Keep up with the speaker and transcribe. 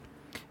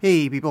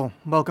Hey people,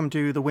 welcome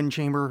to the Wind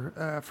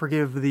Chamber.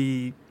 Forgive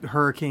the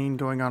hurricane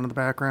going on in the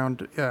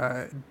background.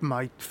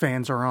 My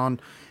fans are on.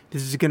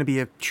 This is going to be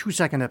a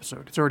 2-second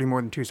episode. It's already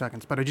more than 2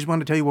 seconds, but I just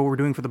wanted to tell you what we're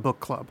doing for the book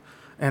club.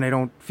 And I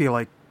don't feel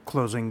like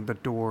closing the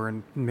door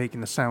and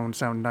making the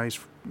sound nice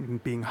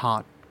and being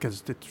hot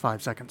because it's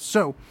 5 seconds.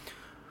 So,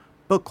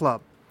 book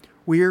club.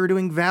 We're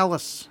doing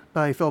Valis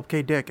by Philip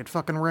K. Dick. It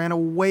fucking ran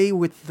away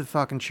with the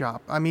fucking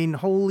shop. I mean,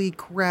 holy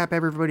crap,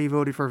 everybody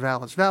voted for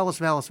Valis.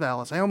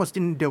 Valis. I almost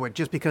didn't do it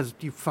just because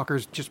you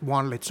fuckers just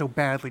wanted it so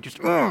badly.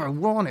 I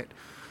want it.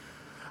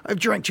 I've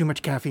drank too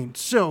much caffeine.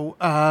 So,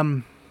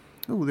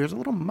 there's a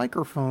little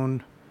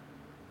microphone.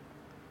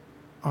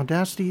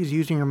 Audacity is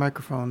using your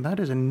microphone. That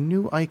is a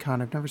new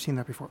icon. I've never seen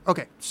that before.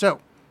 Okay,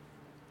 so,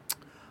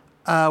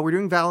 we're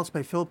doing Valis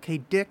by Philip K.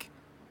 Dick.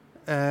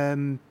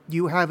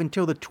 You have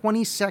until the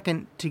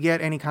 22nd to get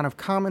any kind of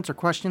comments or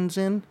questions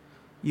in.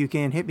 You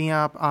can hit me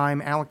up.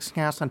 I'm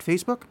AlexCast on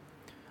Facebook.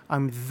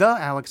 I'm the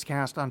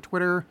AlexCast on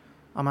Twitter.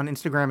 I'm on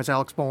Instagram as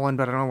Alex Bolin,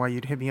 but I don't know why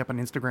you'd hit me up on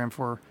Instagram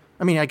for...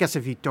 I mean, I guess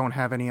if you don't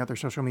have any other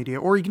social media.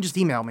 Or you can just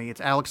email me. It's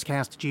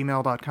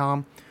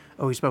alexcast@gmail.com.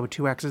 Always spelled with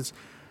 2 X's.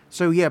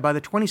 So yeah, by the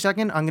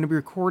 22nd, I'm going to be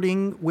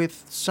recording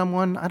with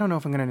someone. I don't know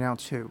if I'm going to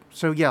announce who.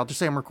 So yeah, I'll just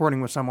say I'm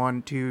recording with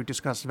someone to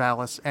discuss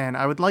Valis, and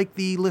I would like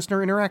the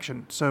listener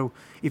interaction. So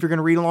if you're going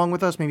to read along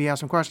with us, maybe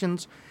ask some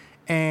questions.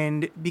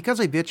 And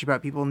because I bitch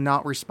about people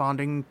not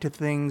responding to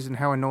things and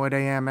how annoyed I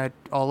am at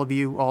all of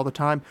you all the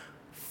time,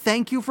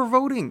 thank you for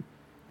voting.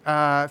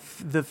 The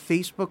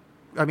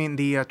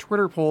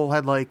Twitter poll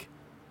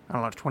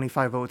had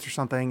 25 votes or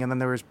something, and then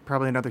there was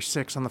probably another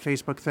 6 on the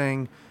Facebook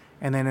thing.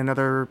 And then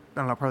another,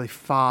 probably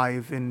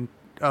 5 in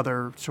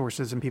other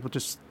sources and people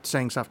just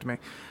saying stuff to me.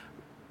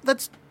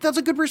 That's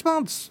a good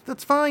response.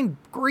 That's fine.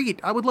 Great.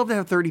 I would love to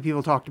have 30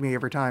 people talk to me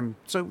every time.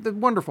 So,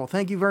 wonderful.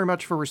 Thank you very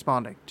much for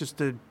responding. Just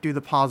to do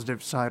the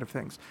positive side of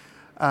things.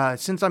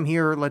 Since I'm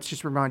here, let's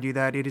just remind you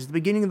that it is the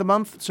beginning of the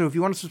month. So if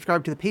you want to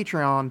subscribe to the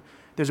Patreon,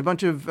 there's a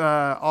bunch of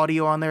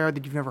audio on there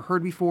that you've never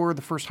heard before.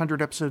 The first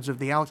 100 episodes of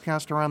the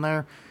AlexCast are on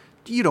there.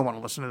 You don't want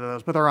to listen to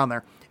those, but they're on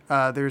there.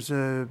 There's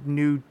a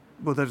new...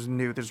 Well, there's an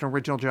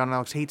original John and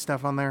Alex Hate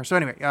stuff on there. So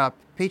anyway,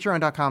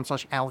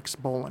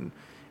 patreon.com/AlexBollen,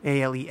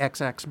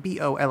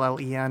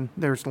 AlexBollen.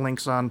 There's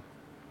links on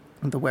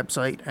the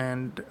website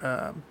and,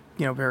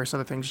 various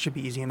other things. It should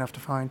be easy enough to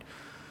find.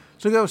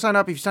 So go sign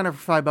up. If you sign up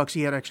for $5,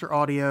 you get extra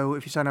audio.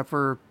 If you sign up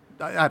for,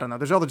 I don't know,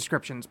 there's all the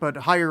descriptions, but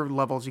higher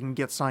levels, you can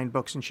get signed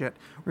books and shit.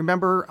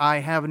 Remember, I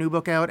have a new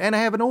book out and I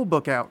have an old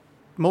book out.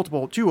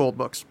 2 old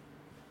books.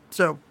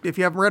 So if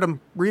you haven't read them,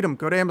 read them.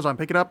 Go to Amazon,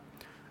 pick it up,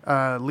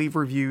 leave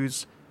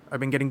reviews. I've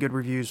been getting good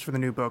reviews for the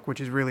new book,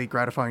 which is really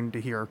gratifying to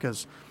hear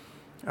because,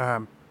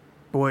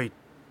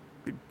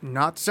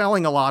 not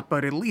selling a lot,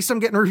 but at least I'm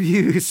getting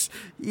reviews.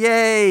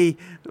 Yay!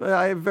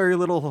 I have very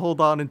little to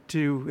hold on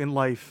to in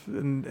life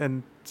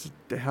and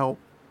to help,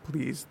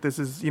 please. This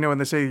is, when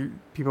they say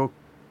people,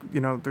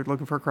 they're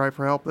looking for a cry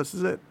for help, this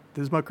is it.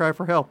 This is my cry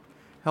for help.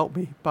 Help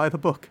me. Buy the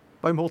book.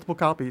 Buy multiple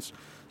copies.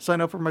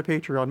 Sign up for my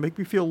Patreon. Make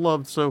me feel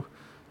loved so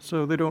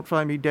they don't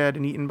find me dead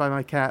and eaten by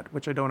my cat,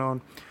 which I don't own.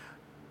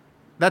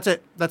 That's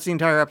it. That's the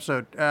entire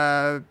episode.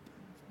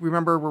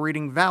 Remember, we're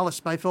reading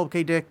Valis by Philip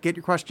K. Dick. Get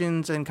your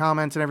questions and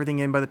comments and everything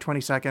in by the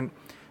 22nd.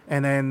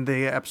 And then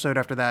the episode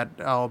after that,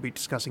 I'll be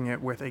discussing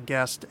it with a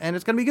guest. And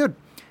it's going to be good.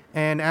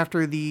 And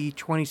after the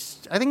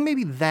I think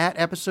maybe that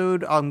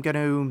episode, I'm going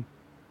to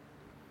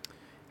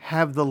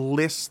have the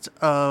list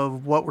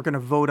of what we're going to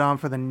vote on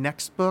for the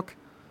next book.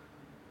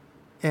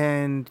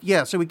 And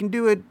yeah, so we can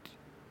do it...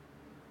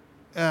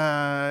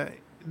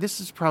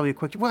 this is probably a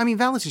quick... Well, I mean,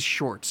 Valis is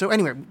short. So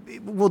anyway,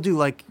 we'll do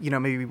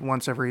maybe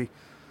once every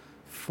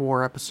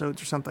 4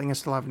 episodes or something. I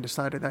still haven't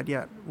decided that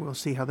yet. We'll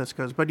see how this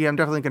goes. But yeah, I'm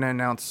definitely going to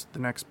announce the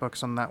next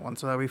books on that one.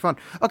 So that'll be fun.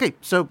 Okay,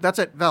 so that's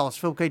it. Valis,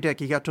 Philip K. Dick.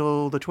 You got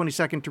till the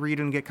 22nd to read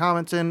and get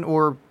comments in,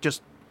 or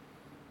just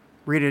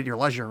read it at your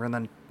leisure and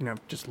then,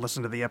 just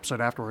listen to the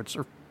episode afterwards.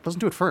 Or listen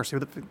to it first.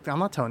 I'm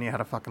not telling you how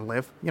to fucking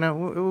live.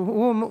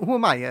 Who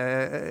am I?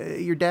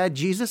 Your dad,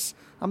 Jesus?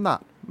 I'm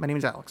not. My name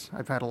is Alex.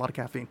 I've had a lot of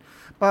caffeine.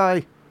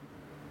 Bye.